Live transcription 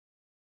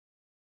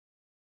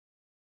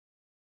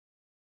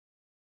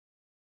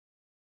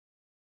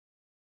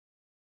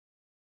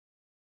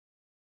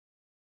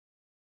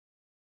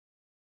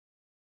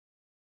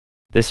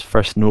This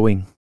first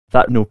knowing,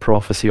 that no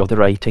prophecy or the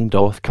writing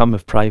doth come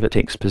of private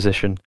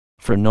exposition,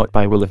 for not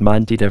by will of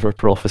man did ever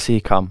prophecy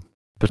come,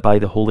 but by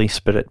the Holy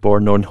Spirit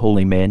born on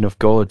holy men of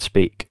God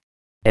spake.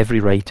 Every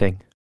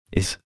writing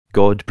is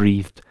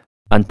God-breathed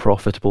and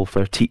profitable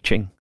for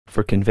teaching,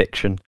 for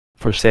conviction,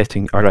 for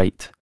setting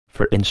aright,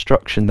 for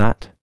instruction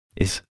that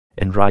is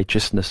in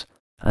righteousness.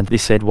 And they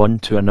said one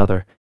to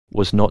another,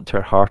 was not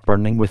her heart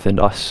burning within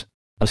us,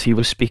 as he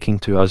was speaking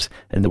to us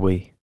in the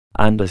way,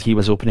 and as he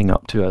was opening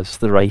up to us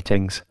the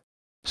writings?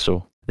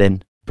 So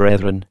then,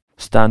 brethren,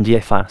 stand ye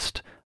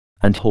fast,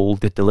 and hold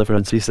the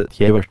deliverances that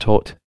ye were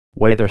taught,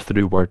 whether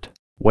through word,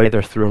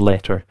 whether through a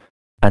letter,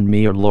 and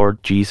may our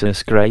Lord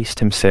Jesus Christ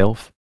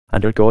himself,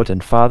 and our God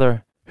and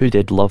Father, who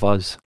did love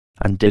us,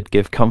 and did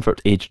give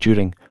comfort age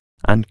during,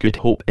 and good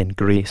hope in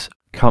grace,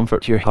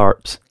 comfort your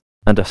hearts,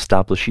 and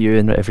establish you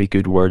in every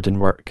good word and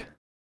work.